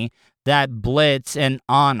told me that Blitz and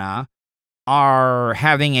Anna are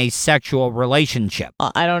having a sexual relationship.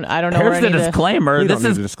 I don't know. Here's the disclaimer. This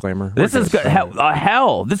is a disclaimer. This is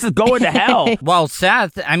hell. This is going to hell. Well,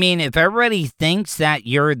 Seth, I mean, if everybody thinks that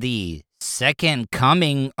you're the second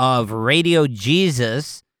coming of Radio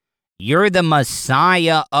Jesus, you're the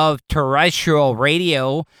Messiah of terrestrial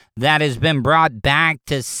radio that has been brought back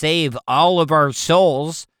to save all of our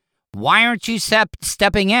souls, why aren't you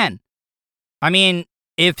stepping in? I mean,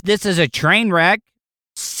 if this is a train wreck,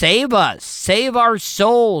 save us. Save our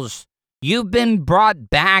souls. You've been brought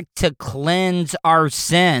back to cleanse our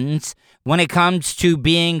sins when it comes to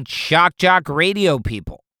being shock jock radio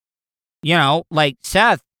people. You know, like,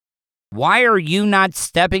 Seth, why are you not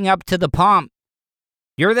stepping up to the pump?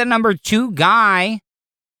 You're the number 2 guy.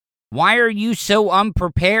 Why are you so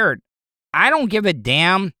unprepared? I don't give a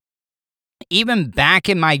damn. Even back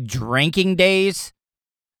in my drinking days,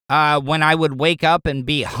 when I would wake up and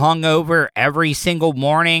be hungover every single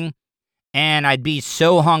morning, and I'd be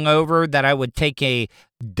so hungover that I would take a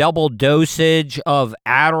double dosage of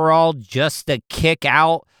Adderall just to kick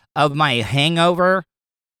out of my hangover.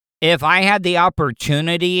 If I had the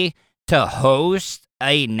opportunity to host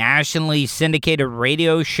a nationally syndicated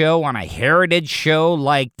radio show on a heritage show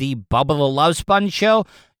like the Bubba the Love Sponge show,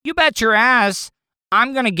 you bet your ass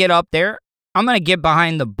I'm going to get up there, I'm going to get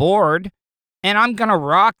behind the board, and I'm going to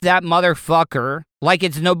rock that motherfucker like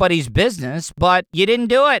it's nobody's business, but you didn't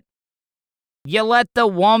do it. You let the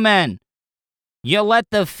woman, you let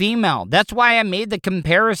the female. That's why I made the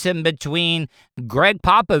comparison between Greg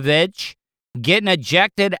Popovich getting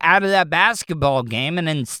ejected out of that basketball game, and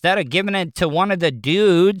instead of giving it to one of the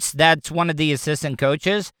dudes that's one of the assistant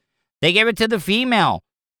coaches, they gave it to the female.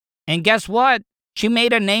 And guess what? She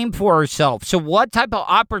made a name for herself. So what type of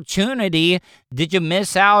opportunity did you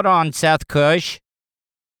miss out on, Seth Cush,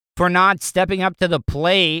 for not stepping up to the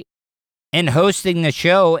plate and hosting the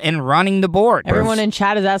show and running the board? Everyone in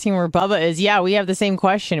chat is asking where Bubba is. Yeah, we have the same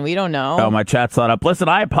question. We don't know. Oh, my chat's not up. Listen,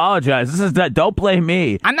 I apologize. Don't blame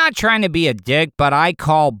me. I'm not trying to be a dick, but I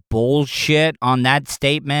call bullshit on that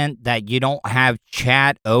statement that you don't have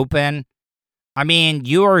chat open. I mean,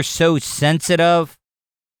 you are so sensitive.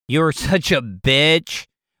 You're such a bitch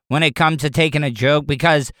when it comes to taking a joke,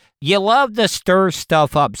 because you love to stir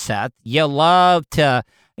stuff up, Seth. You love to,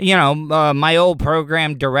 you know, my old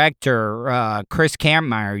program director, Chris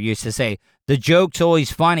Kampmeyer, used to say, the joke's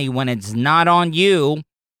always funny when it's not on you.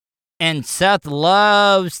 And Seth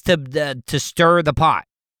loves to stir the pot.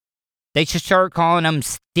 They should start calling him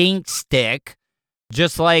Stink Stick,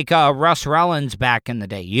 just like Russ Rollins back in the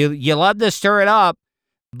day. You love to stir it up,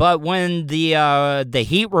 But when the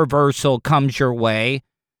heat reversal comes your way,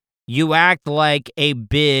 you act like a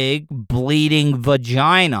big bleeding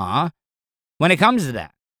vagina when it comes to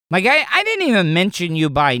that. Like, I didn't even mention you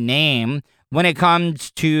by name when it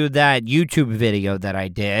comes to that YouTube video that I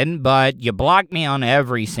did, but you blocked me on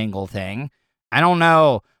every single thing. I don't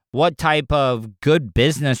know what type of good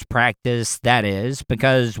business practice that is,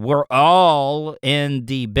 because we're all in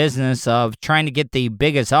the business of trying to get the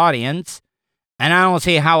biggest audience, and I don't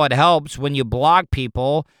see how it helps when you block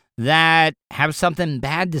people that have something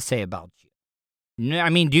bad to say about you. I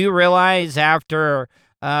mean, do you realize after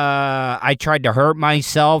I tried to hurt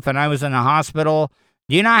myself and I was in the hospital,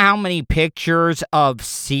 do you know how many pictures of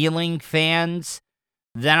ceiling fans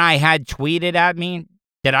that I had tweeted at me?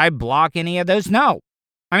 Did I block any of those? No.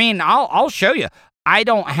 I mean, I'll show you. I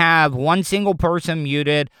don't have one single person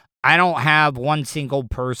muted. I don't have one single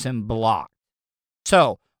person blocked.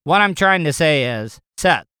 So what I'm trying to say is,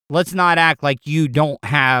 Seth, let's not act like you don't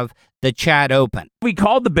have the chat open. We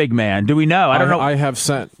called the big man. Do we know? I don't know. I have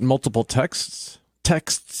sent multiple texts.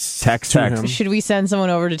 Text. Should we send someone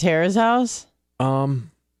over to Tara's house? Let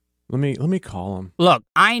me call him. Look,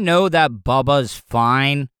 I know that Bubba's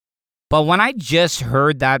fine, but when I just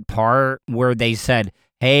heard that part where they said,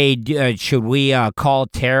 hey, should we call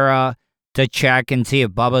Tara to check and see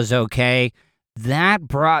if Bubba's okay, that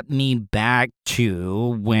brought me back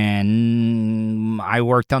to when I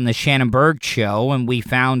worked on the Shannon Berg show and we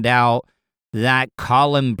found out that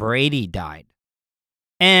Colin Brady died.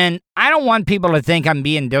 And I don't want people to think I'm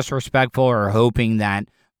being disrespectful or hoping that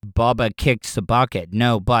Bubba kicks the bucket.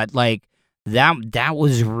 No, but like that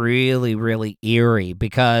was really, really eerie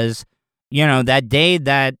because, you know, that day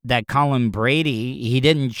that Colin Brady, he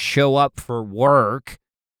didn't show up for work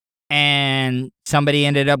and somebody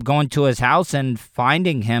ended up going to his house and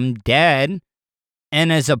finding him dead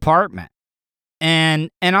in his apartment.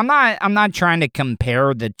 And I'm not trying to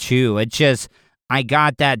compare the two. It's just I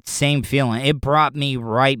got that same feeling. It brought me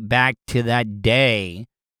right back to that day.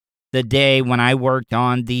 The day when I worked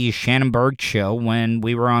on the Shannon Berg show when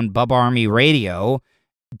we were on Bubba Army Radio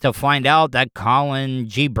to find out that Colin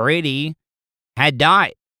G. Brady had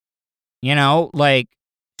died. You know, like,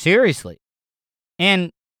 seriously.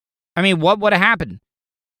 And, I mean, what would have happened?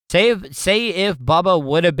 Say if Bubba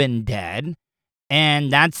would have been dead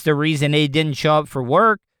and that's the reason he didn't show up for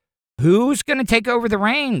work, who's going to take over the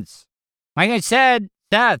reins? Like I said,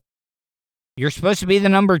 Seth, you're supposed to be the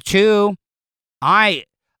number 2. I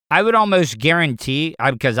would almost guarantee,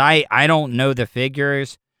 because I don't know the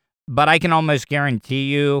figures, but I can almost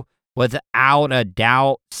guarantee you, without a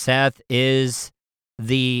doubt, Seth is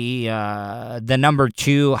the number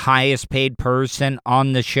 2 highest paid person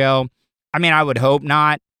on the show. I mean, I would hope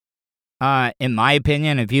not. In my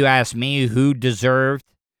opinion, if you ask me who deserved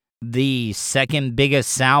the second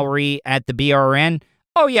biggest salary at the BRN,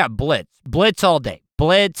 oh yeah, Blitz. Blitz all day.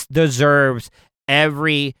 Blitz deserves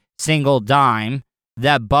every single dime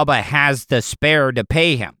that Bubba has to spare to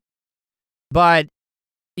pay him. But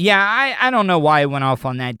yeah, I don't know why I went off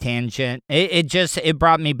on that tangent. It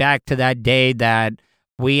brought me back to that day that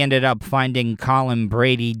we ended up finding Colin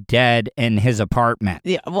Brady dead in his apartment.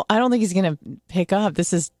 Yeah, well, I don't think he's going to pick up.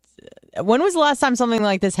 When was the last time something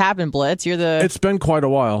like this happened, Blitz? You're the It's been quite a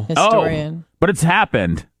while. historian. But it's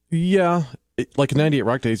happened. Yeah. Like 98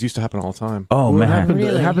 Rock Days used to happen all the time. Oh, man.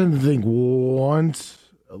 It happened, I think, once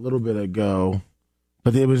a little bit ago.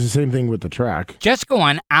 But it was the same thing with the track. Just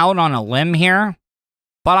going out on a limb here,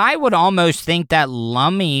 but I would almost think that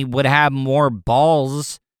Lummy would have more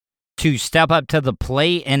balls to step up to the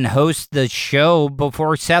plate and host the show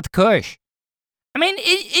before Seth Cush. I mean,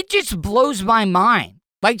 it just blows my mind.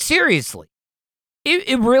 Like, seriously.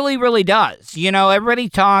 It really, really does. You know, everybody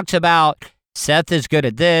talks about Seth is good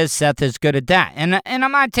at this, Seth is good at that. And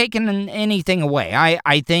I'm not taking anything away.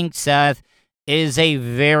 I think Seth is a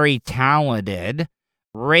very talented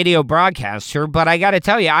radio broadcaster, but I got to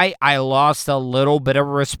tell you, I lost a little bit of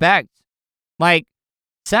respect. Like,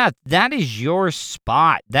 Seth, that is your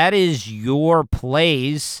spot. That is your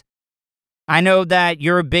place. I know that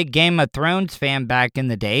you're a big Game of Thrones fan back in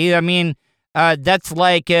the day. I mean, that's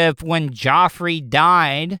like if when Joffrey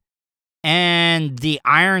died and the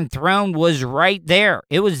Iron Throne was right there.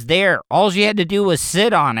 It was there. All you had to do was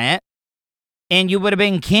sit on it and you would have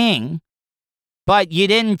been king. But you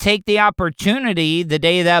didn't take the opportunity the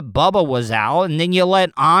day that Bubba was out, and then you let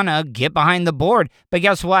Anna get behind the board. But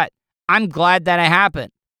guess what? I'm glad that it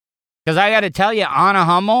happened. Because I got to tell you, Anna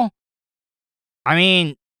Hummel, I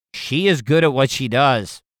mean, she is good at what she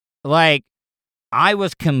does. Like, I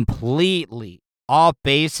was completely off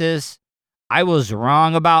basis. I was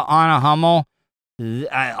wrong about Anna Hummel.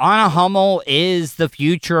 Anna Hummel is the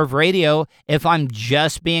future of radio, if I'm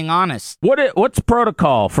just being honest. What's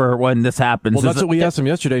protocol for when this happens? Well, that's what we asked him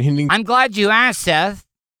yesterday. I'm glad you asked, Seth.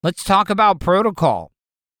 Let's talk about protocol.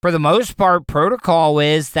 For the most part, protocol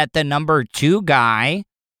is that the number 2 guy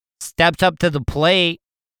steps up to the plate,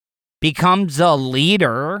 becomes a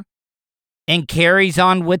leader, and carries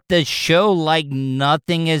on with the show like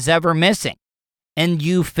nothing is ever missing. And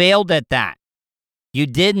you failed at that. You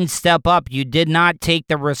didn't step up. You did not take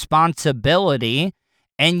the responsibility,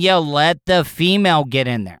 and you let the female get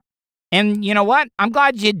in there. And you know what? I'm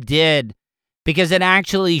glad you did, because it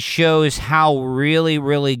actually shows how really,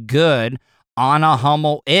 really good Anna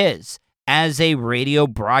Hummel is as a radio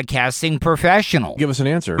broadcasting professional. Give us an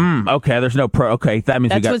answer. Okay, there's no Okay, that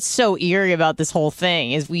means that's what's so eerie about this whole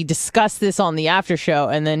thing is we discussed this on the after show,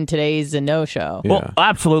 and then today's a no-show. Yeah. Well,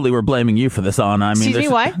 absolutely, we're blaming you for this, Anna. Excuse me,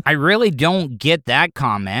 why? I really don't get that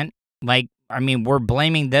comment. We're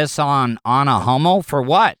blaming this on Anna Hummel for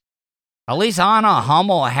what? At least Anna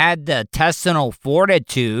Hummel had the intestinal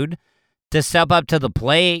fortitude to step up to the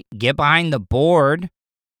plate, get behind the board,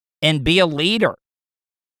 and be a leader.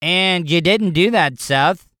 And you didn't do that,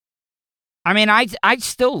 Seth. I mean, I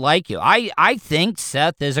still like you. I think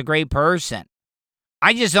Seth is a great person.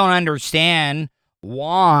 I just don't understand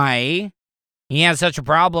why he has such a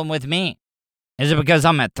problem with me. Is it because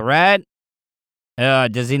I'm a threat?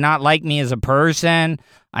 Does he not like me as a person?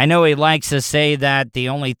 I know he likes to say that the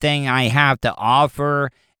only thing I have to offer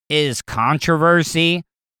is controversy.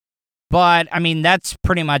 But, I mean, that's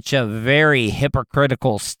pretty much a very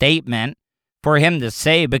hypocritical statement for him to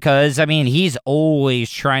say because, I mean, he's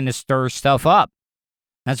always trying to stir stuff up.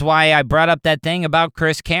 That's why I brought up that thing about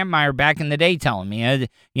Chris Kampmeyer back in the day telling me,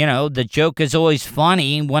 the joke is always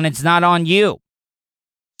funny when it's not on you.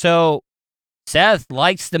 So Seth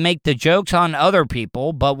likes to make the jokes on other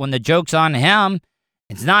people, but when the joke's on him,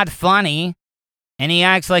 it's not funny, and he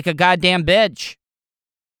acts like a goddamn bitch.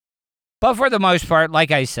 But for the most part,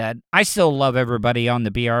 like I said, I still love everybody on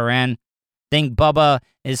the BRN. Think Bubba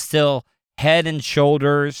is still head and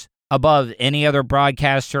shoulders above any other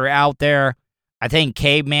broadcaster out there. I think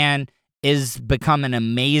Caveman is become an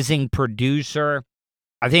amazing producer.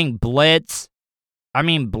 I think Blitz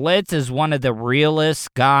is one of the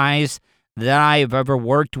realest guys that I've ever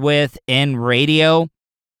worked with in radio.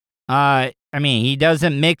 He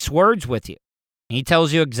doesn't mix words with you. He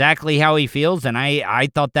tells you exactly how he feels, and I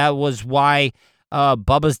thought that was why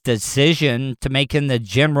Bubba's decision to make him the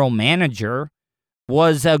general manager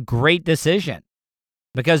was a great decision,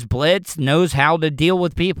 because Blitz knows how to deal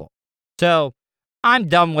with people. So I'm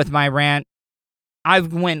done with my rant. I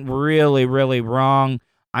went really, really wrong.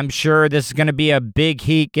 I'm sure this is going to be a big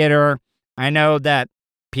heat getter. I know that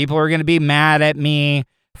people are going to be mad at me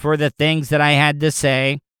for the things that I had to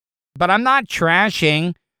say, but I'm not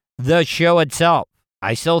trashing the show itself.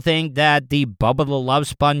 I still think that the Bubba the Love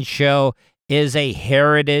Sponge show is a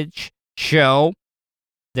heritage show.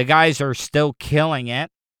 The guys are still killing it.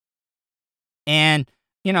 And,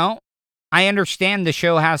 I understand the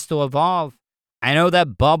show has to evolve. I know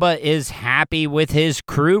that Bubba is happy with his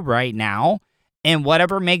crew right now. And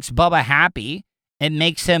whatever makes Bubba happy, it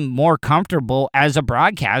makes him more comfortable as a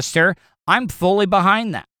broadcaster. I'm fully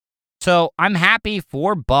behind that. So I'm happy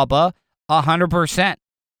for Bubba 100%.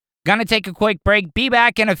 Gonna take a quick break. Be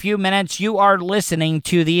back in a few minutes. You are listening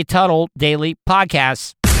to the Tuttle Daily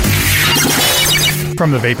Podcast.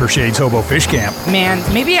 From the Vapor Shades Hobo Fish Camp. Man,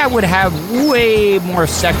 maybe I would have way more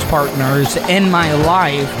sex partners in my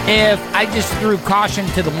life if I just threw caution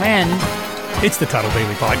to the wind. It's the Tuttle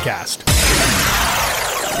Daily Podcast.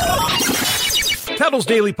 Tuttle's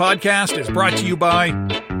Daily Podcast is brought to you by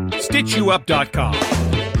StitchYouUp.com.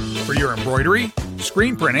 For your embroidery,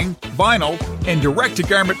 screen printing, vinyl, and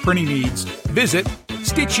direct-to-garment printing needs, visit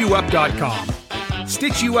StitchYouUp.com.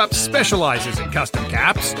 Stitch You Up specializes in custom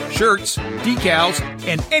caps, shirts, decals,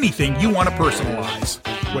 and anything you want to personalize.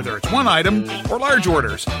 Whether it's one item or large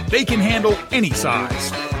orders, they can handle any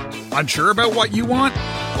size. Unsure about what you want?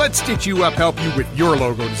 Let Stitch You Up help you with your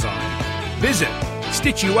logo design. Visit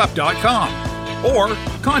StitchYouUp.com or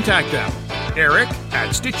contact them,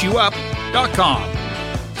 Eric@StitchYouUp.com.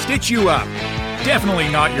 Stitch You Up. Definitely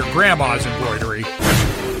not your grandma's embroidery.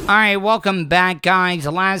 All right, welcome back, guys.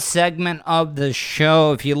 The last segment of the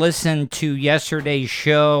show. If you listened to yesterday's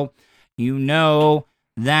show, you know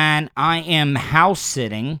that I am house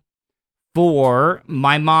sitting for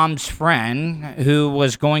my mom's friend who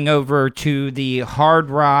was going over to the Hard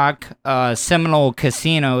Rock Seminole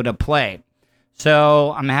Casino to play.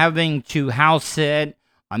 So I'm having to house sit.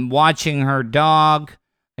 I'm watching her dog.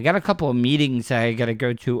 I got a couple of meetings that I got to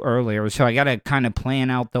go to earlier, so I got to kind of plan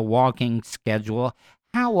out the walking schedule.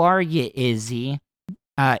 How are you, Izzy?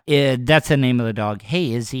 That's the name of the dog.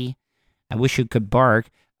 Hey, Izzy. I wish you could bark.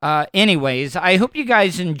 Anyways, I hope you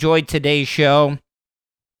guys enjoyed today's show.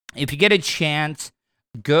 If you get a chance,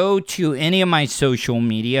 go to any of my social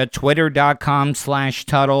media,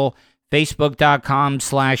 twitter.com/Tuttle,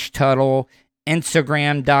 facebook.com/Tuttle,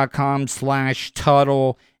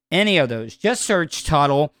 instagram.com/Tuttle, any of those. Just search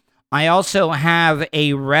Tuttle. I also have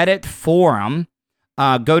a Reddit forum.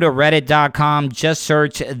 Go to reddit.com, just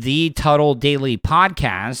search the Tuttle Daily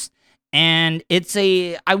Podcast. And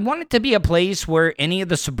I want it to be a place where any of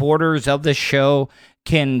the supporters of the show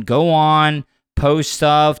can go on, post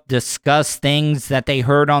stuff, discuss things that they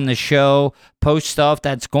heard on the show, post stuff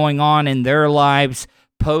that's going on in their lives,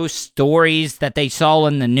 post stories that they saw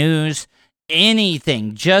in the news,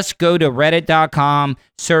 anything. Just go to reddit.com,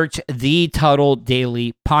 search the Tuttle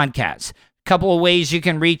Daily Podcast. Couple of ways you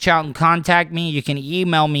can reach out and contact me. You can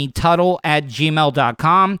email me,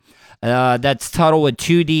 tuttle@gmail.com. That's Tuttle with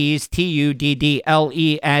 2 D's,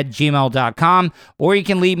 TUDDLE @gmail.com. Or you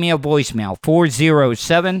can leave me a voicemail,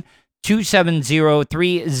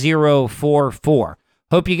 407-270-3044.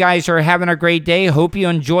 Hope you guys are having a great day. Hope you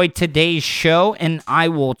enjoyed today's show, and I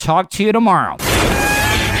will talk to you tomorrow.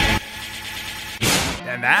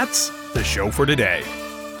 And that's the show for today.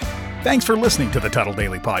 Thanks for listening to the Tuttle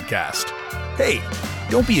Daily Podcast. Hey,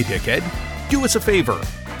 don't be a dickhead. Do us a favor.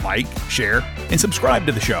 Like, share, and subscribe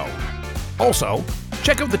to the show. Also,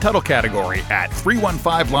 check out the Tuttle category at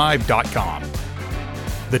 315live.com.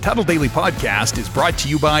 The Tuttle Daily Podcast is brought to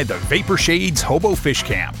you by the Vapor Shades Hobo Fish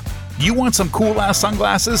Camp. You want some cool-ass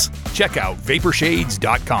sunglasses? Check out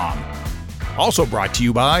vaporshades.com. Also brought to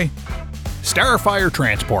you by Starfire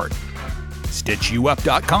Transport,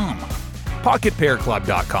 StitchYouUp.com,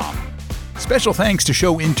 PocketPairClub.com. Special thanks to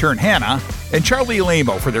show intern Hannah and Charlie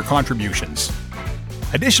Alamo for their contributions.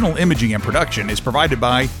 Additional imaging and production is provided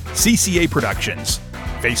by CCA Productions.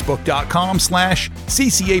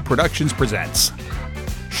 Facebook.com/CCA Productions Presents.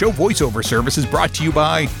 Show voiceover service is brought to you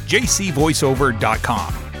by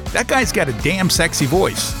JCVoiceover.com. That guy's got a damn sexy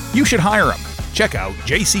voice. You should hire him. Check out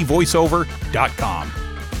JCVoiceover.com.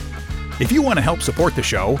 If you want to help support the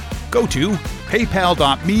show, go to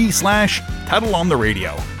paypal.me/Tuttle on the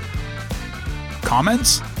radio.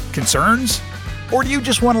 Comments? Concerns? Or do you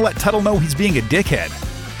just want to let Tuttle know he's being a dickhead?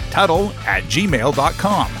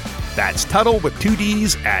 Tuttle@gmail.com. That's Tuttle with 2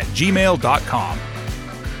 D's @gmail.com.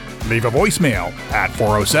 Leave a voicemail at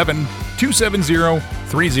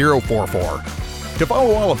 407-270-3044. To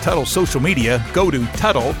follow all of Tuttle's social media, go to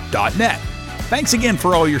Tuttle.net. Thanks again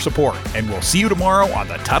for all your support, and we'll see you tomorrow on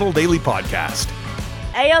the Tuttle Daily Podcast.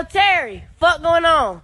 Hey, yo, Terry, fuck going on?